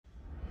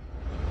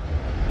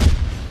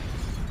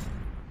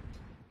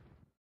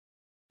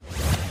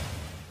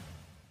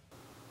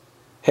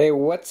Hey,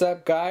 what's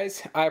up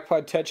guys?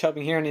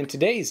 iPodTouchHelping here, and in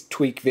today's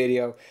tweak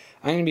video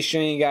I'm going to be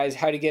showing you guys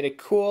how to get a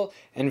cool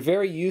and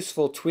very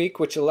useful tweak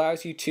which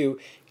allows you to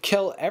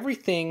kill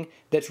everything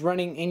that's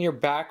running in your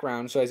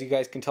background. So as you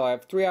guys can tell, I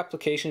have 3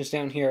 applications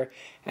down here,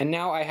 and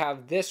now I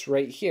have this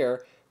right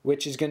here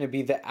which is going to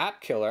be the app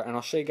killer, and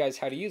I'll show you guys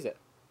how to use it.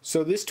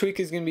 So this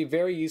tweak is going to be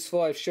very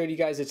useful. I've showed you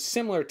guys a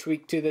similar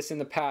tweak to this in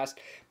the past,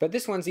 but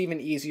this one's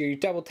even easier. You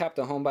double tap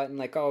the home button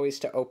like always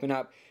to open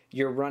up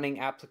your running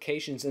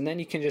applications, and then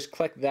you can just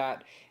click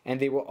that and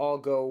they will all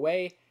go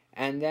away,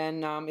 and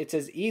then it's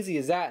as easy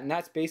as that, and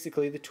that's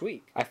basically the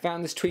tweak. I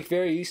found this tweak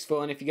very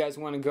useful, and if you guys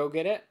want to go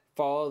get it,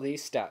 follow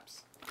these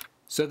steps.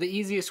 So the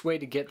easiest way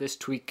to get this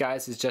tweak,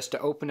 guys, is just to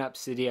open up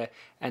Cydia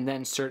and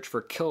then search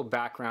for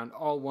KillBackground,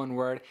 all one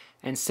word,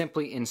 and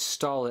simply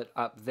install it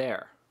up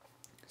there.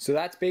 So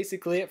that's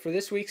basically it for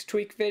this week's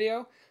tweak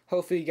video.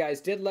 Hopefully you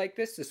guys did like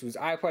this. This was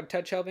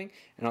iPodTouchHelping,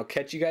 and I'll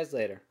catch you guys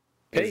later.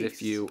 Peace.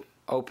 If you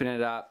open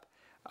it up,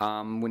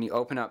 when you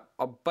open up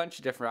a bunch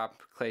of different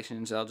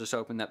applications, I'll just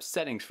open up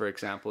settings for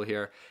example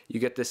here, you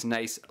get this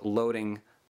nice loading